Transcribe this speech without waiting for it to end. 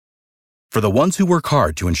For the ones who work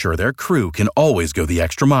hard to ensure their crew can always go the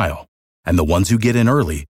extra mile, and the ones who get in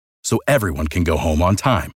early so everyone can go home on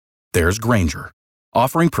time, there's Grainger,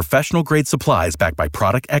 offering professional-grade supplies backed by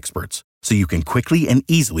product experts so you can quickly and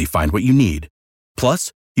easily find what you need.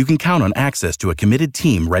 Plus, you can count on access to a committed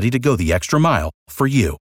team ready to go the extra mile for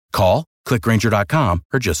you. Call, click Grainger.com,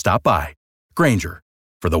 or just stop by. Grainger,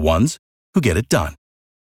 for the ones who get it done.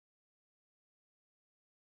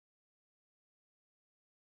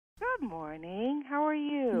 Good morning. How are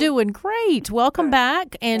you? Doing great. Welcome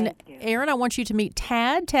back. And Thank you. Erin, I want you to meet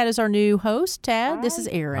Tad. Tad is our new host. Tad, Hi. this is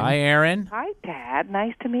Erin. Hi, Erin. Hi, Dad.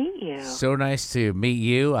 Nice to meet you. So nice to meet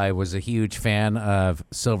you. I was a huge fan of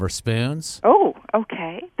Silver Spoons. Oh,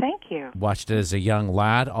 okay. Thank you. Watched it as a young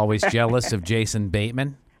lad, always jealous of Jason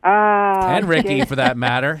Bateman. And And Ricky, for that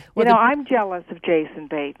matter. I'm jealous of Jason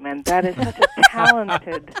Bateman. That is such a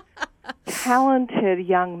talented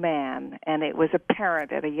young man, and it was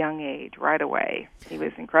apparent at a young age right away. He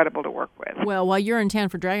was incredible to work with. Well, while you're in town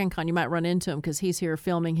for DragonCon, you might run into him because he's here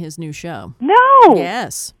filming his new show. No!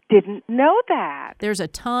 Yes. Didn't know that. There's a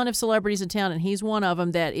ton of celebrities in town, and he's one of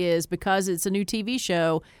them that is, because it's a new TV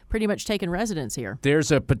show, pretty much taking residence here.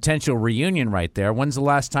 There's a potential reunion right there. When's the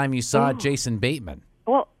last time you saw Jason Bateman?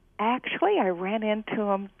 Well, actually, I ran into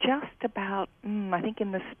him just about, I think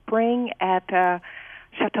in the spring at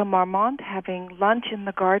Chateau Marmont having lunch in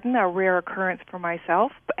the garden, a rare occurrence for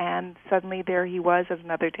myself, and suddenly there he was at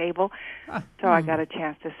another table. So I got a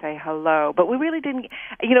chance to say hello. But we really didn't,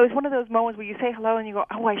 it's one of those moments where you say hello and you go,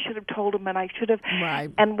 oh, I should have told him and I should have, Right.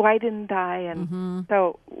 and why didn't I? And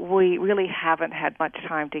so we really haven't had much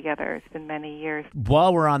time together. It's been many years.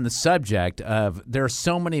 While we're on the subject of, there are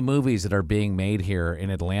so many movies that are being made here in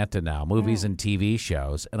Atlanta now, movies and TV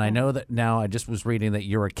shows. And I know that now, I just was reading that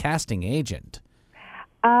you're a casting agent.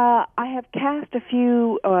 I have cast a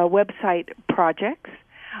few website projects,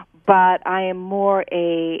 but I am more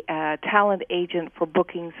a talent agent for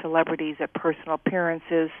booking celebrities at personal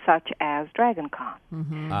appearances such as DragonCon.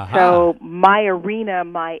 Uh-huh. So my arena,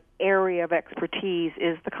 my area of expertise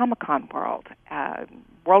is the Comic-Con world,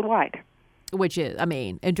 worldwide. Which is, and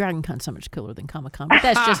DragonCon's so much cooler than Comic-Con, but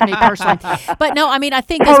that's just me personally. But no, I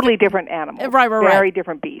think Totally different animals. Right. Very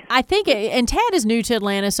different beast. I think, and Tad is new to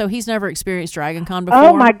Atlanta, so he's never experienced DragonCon before.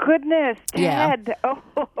 Oh, my goodness, Ted. Yeah.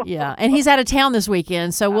 Oh. Yeah, and he's out of town this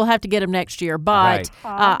weekend, so we'll have to get him next year. But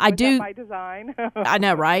I Was do. that by design? I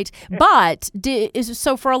know, right? But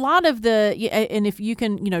so for a lot of and if you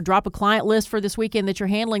can, drop a client list for this weekend that you're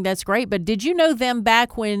handling, that's great. But did you know them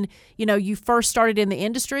back when you first started in the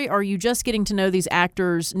industry, or are you just getting to know these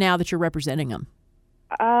actors now that you're representing them?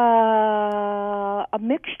 A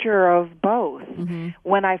mixture of both.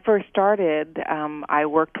 When I first started, I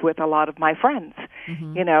worked with a lot of my friends,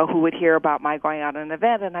 who would hear about my going out on an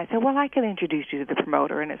event, and I said, well, I can introduce you to the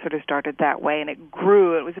promoter, and it sort of started that way, and it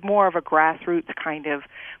grew. It was more of a grassroots kind of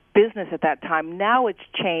business at that time. Now it's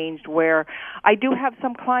changed where I do have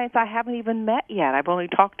some clients I haven't even met yet. I've only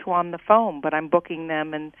talked to on the phone, but I'm booking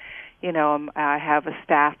them, and I have a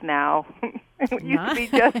staff now. It used to be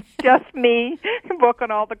just me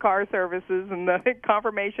booking all the car services and the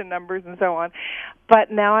confirmation numbers and so on.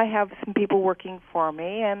 But now I have some people working for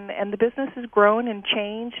me, and the business has grown and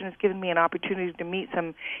changed, and it's given me an opportunity to meet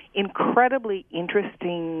some incredibly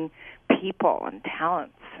interesting people and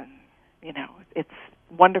talents. And, it's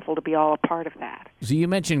wonderful to be all a part of that. So you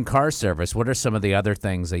mentioned car service. What are some of the other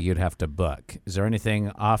things that you'd have to book? Is there anything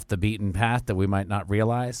off the beaten path that we might not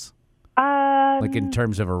realize? Like in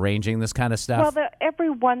terms of arranging this kind of stuff? Well, every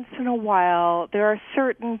once in a while, there are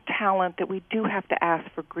certain talent that we do have to ask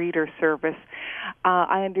for greeter service.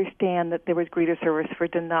 I understand that there was greeter service for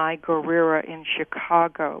Denai Guerrera in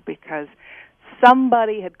Chicago because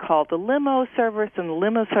somebody had called the limo service, and the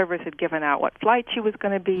limo service had given out what flight she was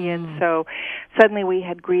going to be in. So suddenly we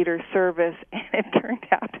had greeter service, and it turned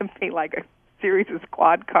out to be like a series of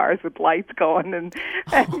squad cars with lights going, and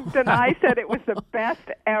Denai said it was the best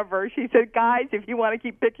ever. She said, guys, if you want to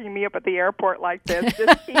keep picking me up at the airport like this,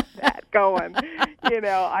 just keep that going.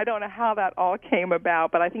 I don't know how that all came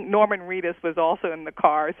about, but I think Norman Reedus was also in the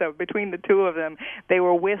car, so between the two of them, they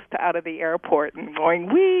were whisked out of the airport and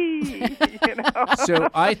going, wee, So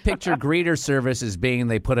I picture greeter service as being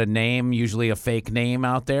they put a name, usually a fake name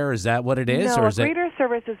out there. Is that what it is? No, or is greeter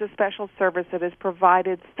service is a special service that is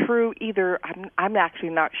provided through either, I'm actually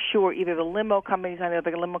not sure, either the limo companies. I know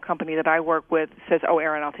the limo company that I work with says, oh,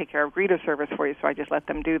 Erin, I'll take care of greeter service for you, so I just let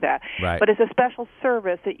them do that. Right. But it's a special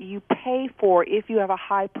service that you pay for if you have a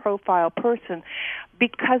high-profile person,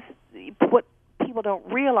 because what people don't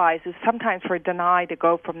realize is sometimes for Denai to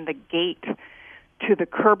go from the gate to the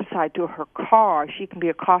curbside to her car, she can be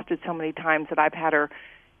accosted so many times that I've had her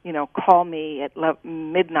call me at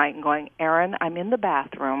midnight and going, Erin, I'm in the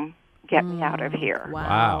bathroom. Get me out of here.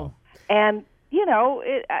 Wow. And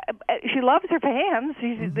she loves her fans.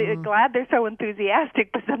 She's glad they're so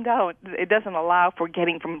enthusiastic, but it doesn't allow for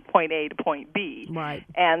getting from point A to point B. Right.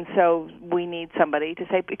 And so we need somebody to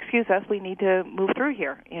say, excuse us, we need to move through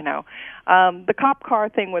here, The cop car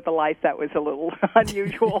thing with the lights, that was a little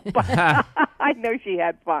unusual, but I know she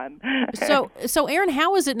had fun. So Erin,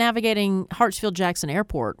 how is it navigating Hartsfield-Jackson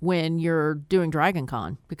Airport when you're doing Dragon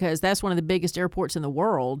Con? Because that's one of the biggest airports in the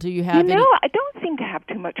world. Do you have I don't seem to have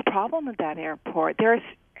too much problem with that airport. There are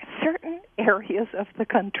certain areas of the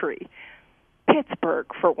country, Pittsburgh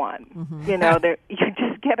for one, you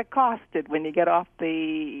just get accosted when you get off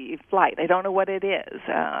the flight. I don't know what it is,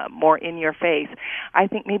 more in your face. I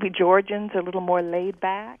think maybe Georgians are a little more laid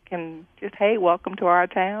back and just, hey, welcome to our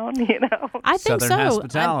town, I think Southern so.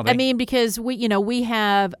 hospitality. I mean, because we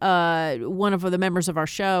have one of the members of our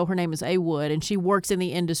show, her name is A. Wood, and she works in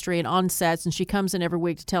the industry and on sets, and she comes in every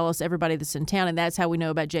week to tell us everybody that's in town, and that's how we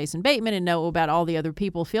know about Jason Bateman and know about all the other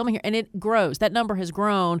people filming here. And it grows. That number has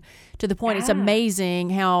grown to the point it's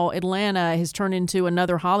amazing how Atlanta has turned into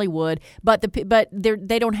another Hollywood, but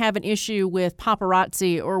they don't have an issue with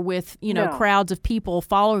paparazzi or with crowds of people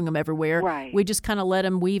following them everywhere. Right. We just kind of let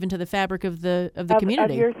them weave into the fabric of the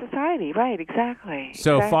community. Of your society, right, exactly.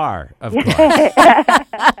 Far, of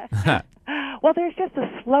course. Well, there's just a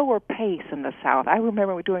slower pace in the South. I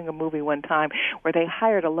remember doing a movie one time where they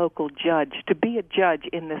hired a local judge to be a judge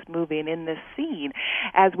in this movie and in this scene.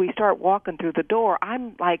 As we start walking through the door,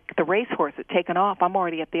 I'm like the racehorse that's taken off. I'm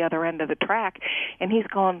already at the other end of the track, and he's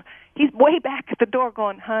way back at the door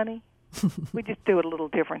going, honey, we just do it a little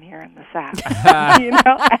different here in the South,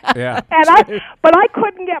 Yeah. But I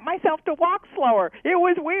couldn't get myself to walk slower. It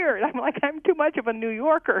was weird. I'm too much of a New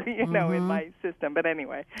Yorker, in my system. But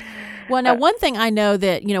anyway. Well, now one thing I know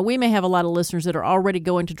that we may have a lot of listeners that are already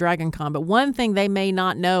going to Dragon Con, but one thing they may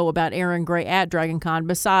not know about Erin Gray at Dragon Con,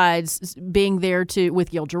 besides being there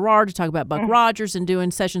with Gil Gerard to talk about Buck Rogers and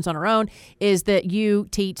doing sessions on her own, is that you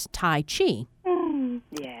teach Tai Chi.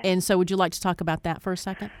 Yeah. And so, would you like to talk about that for a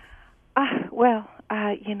second?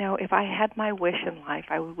 If I had my wish in life,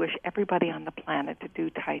 I would wish everybody on the planet to do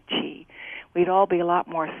Tai Chi. We'd all be a lot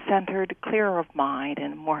more centered, clearer of mind,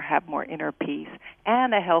 and have more inner peace,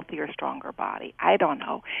 and a healthier, stronger body. I don't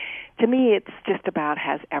know. To me, it's just about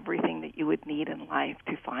has everything that you would need in life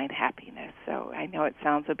to find happiness. So I know it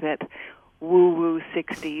sounds a bit woo-woo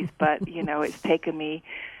 60s, but, it's taken me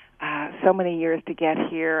so many years to get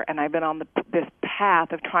here, and I've been on this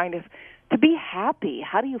path of trying to be happy.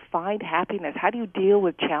 How do you find happiness? How do you deal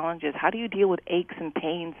with challenges? How do you deal with aches and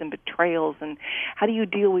pains and betrayals? And how do you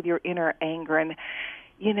deal with your inner anger? And,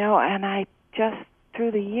 and I just,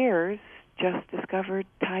 through the years, just discovered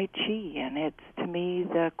Tai Chi, and it's, to me,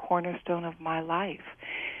 the cornerstone of my life.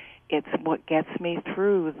 It's what gets me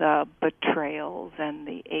through the betrayals and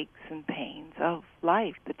the aches and pains of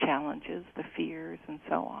life, the challenges, the fears, and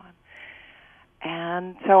so on.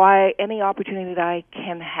 And so any opportunity that I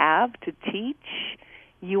can have to teach,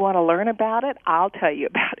 you want to learn about it, I'll tell you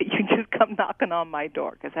about it. You just come knocking on my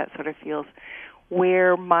door, because that sort of feels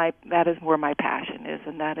that is where my passion is,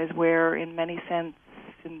 and that is where, in many sense,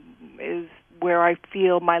 is where I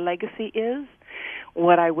feel my legacy is.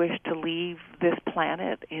 What I wish to leave this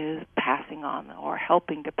planet is passing on or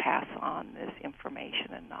helping to pass on this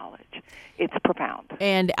information and knowledge. It's profound.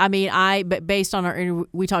 And I mean, based on our interview,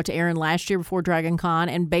 we talked to Erin last year before Dragon Con,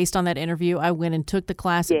 and based on that interview, I went and took the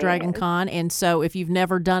class at Dragon Con. And so if you've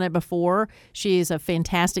never done it before, she is a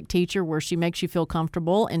fantastic teacher where she makes you feel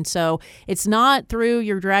comfortable. And so it's not through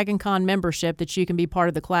your Dragon Con membership that you can be part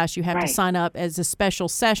of the class. You have to sign up as a special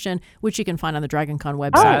session, which you can find on the Dragon Con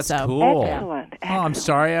website. Oh, that's cool. Excellent. Oh, I'm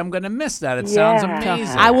sorry. I'm going to miss that. It sounds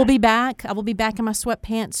amazing. I will be back. I will be back in my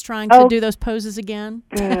sweatpants trying to do those poses again.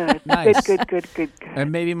 Good. Nice. Good.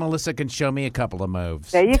 And maybe Melissa can show me a couple of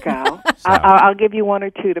moves. There you go. I'll give you one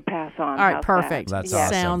or two to pass on. All right, perfect. That's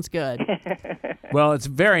awesome. Sounds good. Well, it's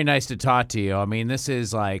very nice to talk to you. I mean, this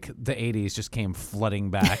is like the 80s just came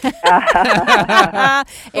flooding back.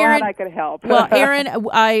 Erin, I could help. Well, Erin,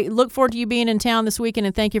 I look forward to you being in town this weekend,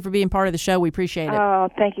 and thank you for being part of the show. We appreciate it. Oh,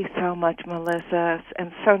 thank you so much, Melissa.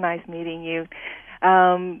 And so nice meeting you.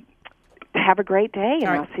 Have a great day, and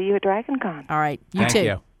I'll see you at Dragon Con. All right. You Thank too.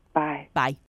 you. Bye. Bye.